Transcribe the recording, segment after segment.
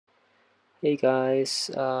Hey guys,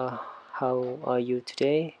 how are you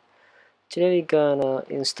today? Today we're gonna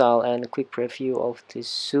install a quick preview of the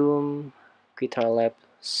Zoom Guitar Lab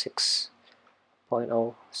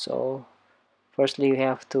 6.0. So firstly we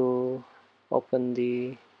have to open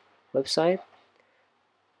the website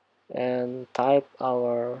and type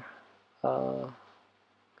our uh,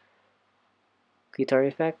 guitar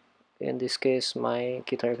effect. In this case my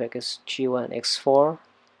guitar effect is G1X4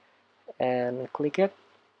 and click it,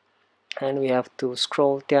 and we have to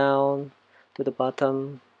scroll down to the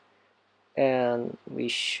bottom and we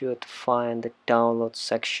should find the download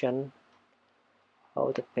section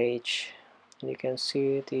of the page, and you can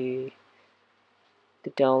see the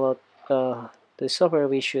download the software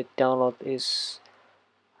we should download is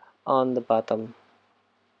on the bottom.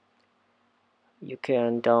 You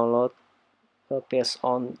can download based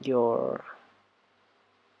on your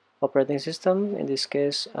operating system. In this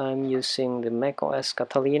case I'm using the macOS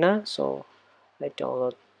Catalina, so I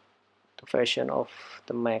download the version of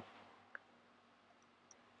the Mac.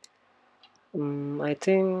 I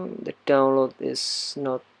think the download is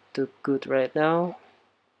not too good right now.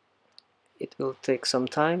 It will take some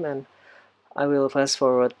time, and I will fast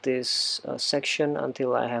forward this section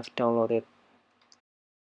until I have downloaded.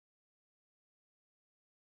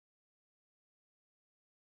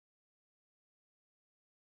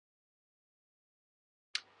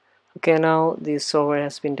 Okay, now the software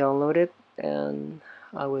has been downloaded, and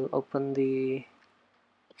I will open the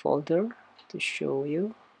folder to show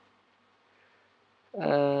you.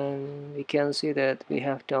 And we can see that we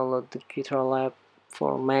have downloaded the Guitar Lab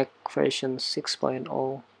for Mac version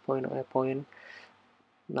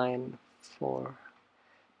 6.0.0.94,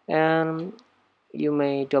 and you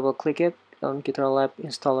may double click it on Guitar Lab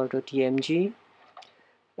installer.dmg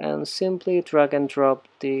and simply drag and drop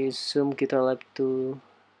the Zoom Guitar Lab to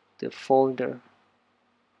the folder,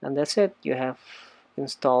 and that's it. You have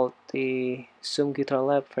installed the Zoom Guitar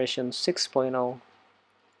Lab version 6.0,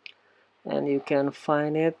 and you can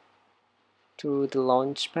find it through the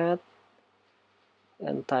launchpad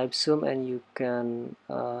and type Zoom, and you can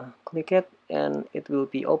click it and it will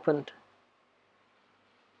be opened,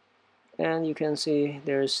 and you can see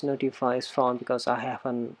there's no device found because I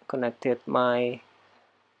haven't connected my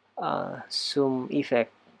Zoom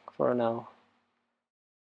effect for now.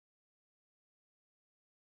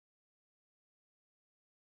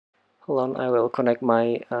 Hold on, I will connect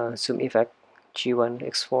my Zoom effect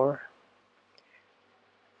G1X4,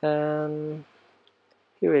 and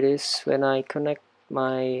here it is. When I connect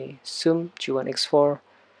my Zoom G1X4,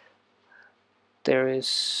 there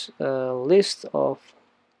is a list of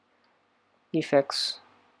effects,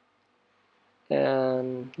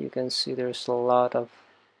 and you can see there's a lot of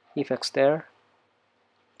effects there.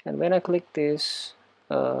 And when I click this,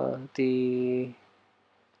 the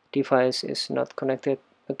device is not connected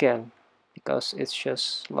again because it's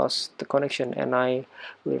just lost the connection, and I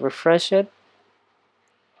will refresh it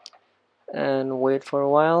and wait for a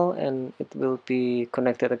while, and it will be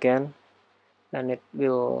connected again, and it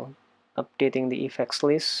will updating the effects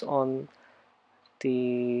list on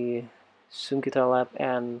the Zoom Guitar Lab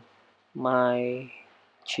and my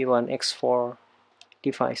G1X4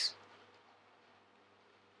 device.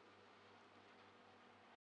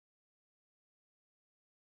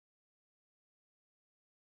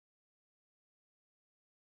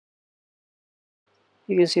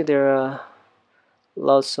 You can see there are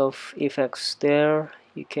lots of effects there.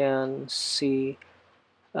 You can see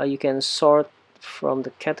you can sort from the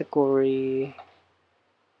category,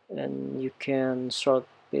 and you can sort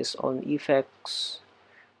based on effects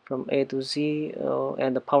from A to Z,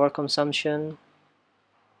 and the power consumption.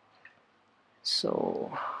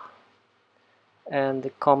 So, and the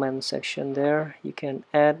comment section there, you can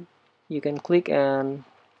add, you can click and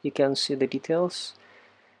you can see the details,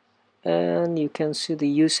 and you can see the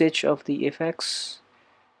usage of the effects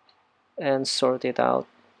and sort it out,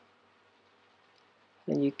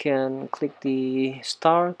 and you can click the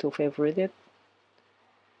star to favorite it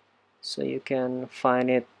so you can find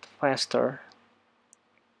it faster.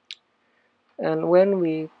 And when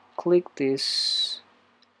we click this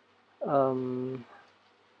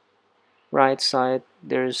right side,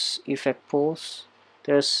 there's effect pools,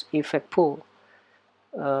 there's effect pool.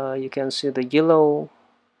 You can see the yellow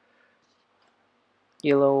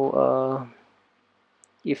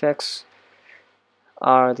effects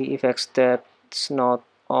are the effects that's not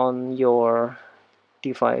on your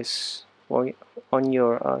device or on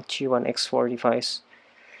your G1X4 device.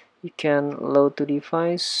 You can load the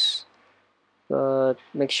device, but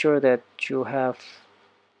make sure that you have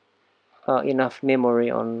enough memory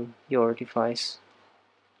on your device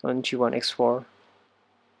on G1X4.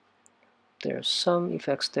 There's some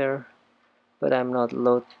effects there, but I'm not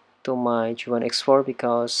load to my G1X4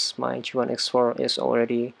 because my G1X4 is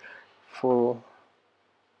already full.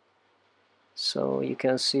 So you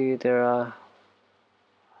can see there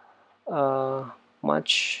are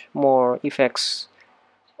much more effects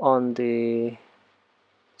on the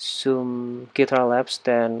Zoom Guitar Labs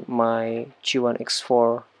than my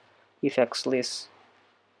G1X4 effects list.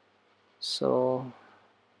 So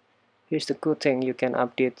here's the good thing, you can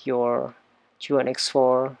update your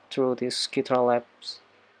G1X4 through this Guitar Labs.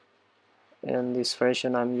 And this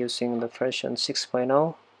version I'm using the version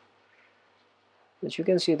 6.0. As you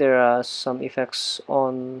can see, there are some effects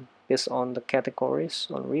on based on the categories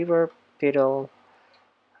on reverb, pedal,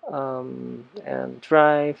 and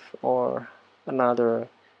drive or another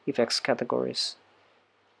effects categories.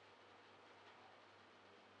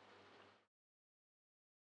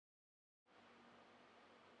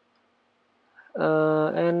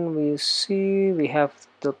 And we see we have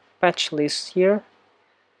the patch list here,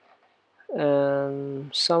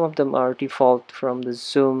 and some of them are default from the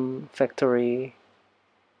Zoom factory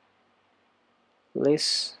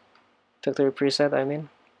list, factory preset I mean.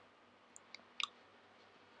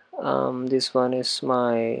 This one is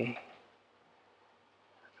my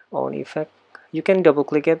own effect. You can double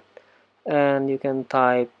click it and you can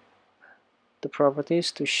type the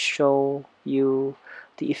properties to show you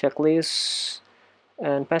the effect list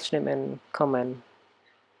and patch name and comment.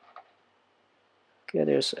 Okay,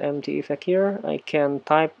 there's empty effect here. I can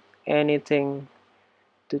type anything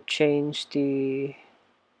to change the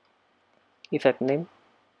effect name,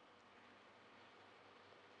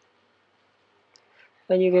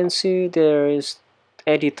 and you can see there is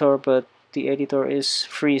editor, but the editor is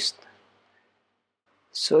freezed.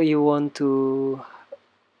 So you want to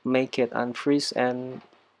make it unfreeze and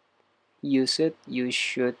use it, you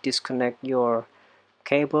should disconnect your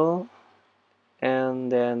cable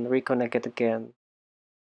and then reconnect it again.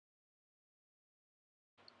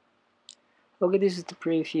 Okay, this is the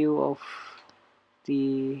preview of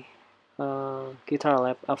the Guitar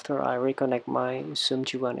Lab after I reconnect my Zoom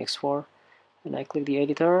G1X4, and I click the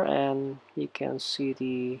editor and you can see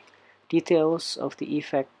the details of the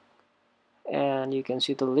effect, and you can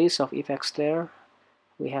see the list of effects there.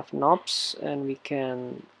 We have knobs and we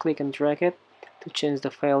can click and drag it to change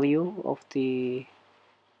the value of the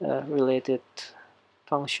related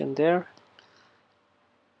function there.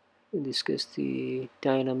 In this case the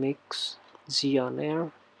dynamics Z on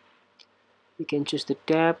air. We can choose the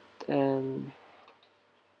depth and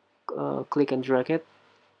click and drag it,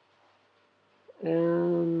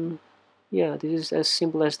 and yeah, this is as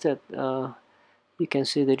simple as that. You can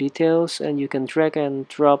see the details and you can drag and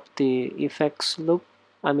drop the effects loop,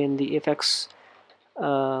 I mean the effects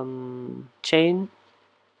chain.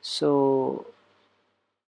 So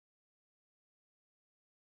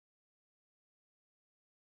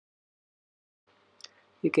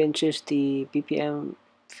you can choose the BPM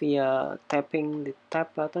via tapping the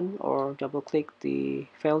tap button or double click the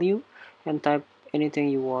value and type anything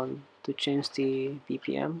you want to change the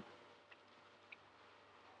BPM.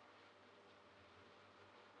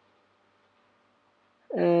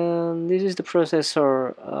 And this is the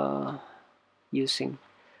processor using.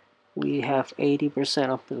 We have 80%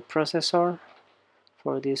 of the processor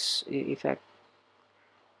for this effect.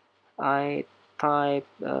 I type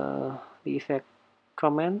the effect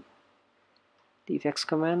command, the effects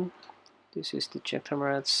command. This is the Jack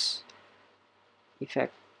Tamarats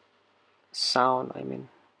effect sound, I mean.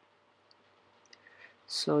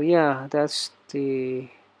 So yeah, that's the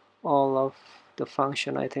all of the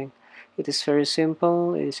function. I think it is very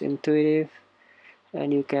simple, it is intuitive,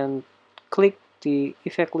 and you can click the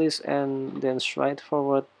effect list and then slide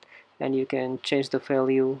forward and you can change the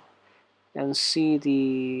value and see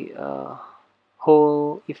the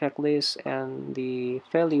whole effect list and the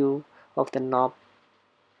value of the knob.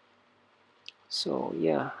 So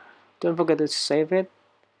yeah, don't forget to save it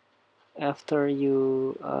after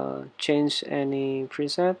you change any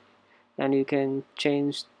preset, and you can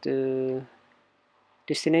change the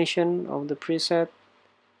destination of the preset.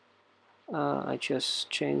 I just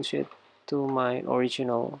change it to my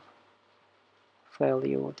original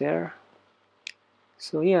value there.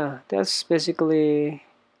 So yeah, that's basically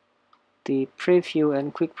the preview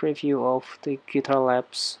and quick preview of the Guitar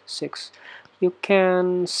Labs 6. You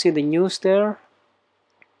can see the news there,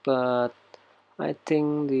 but I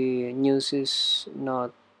think the news is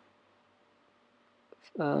not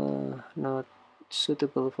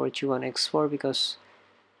suitable for G1X4 because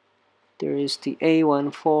there is the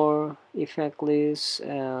A14 effect list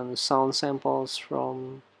and sound samples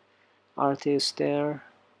from artists there.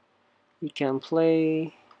 You can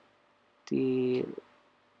play the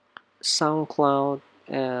SoundCloud,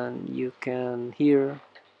 and you can hear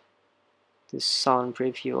the sound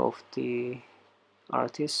preview of the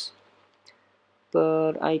artist.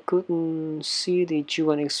 But I couldn't see the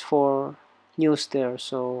G1X4 news there,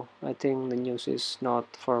 so I think the news is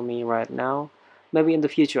not for me right now. Maybe in the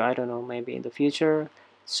future, I don't know. Maybe in the future,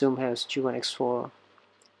 Zoom has G1X4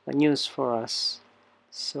 news for us.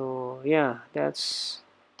 So yeah, that's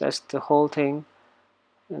the whole thing,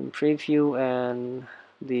 and preview and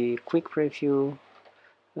the quick preview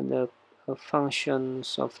and the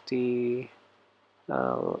functions of the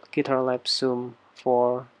Guitar Lab Zoom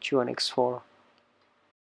for G1X4.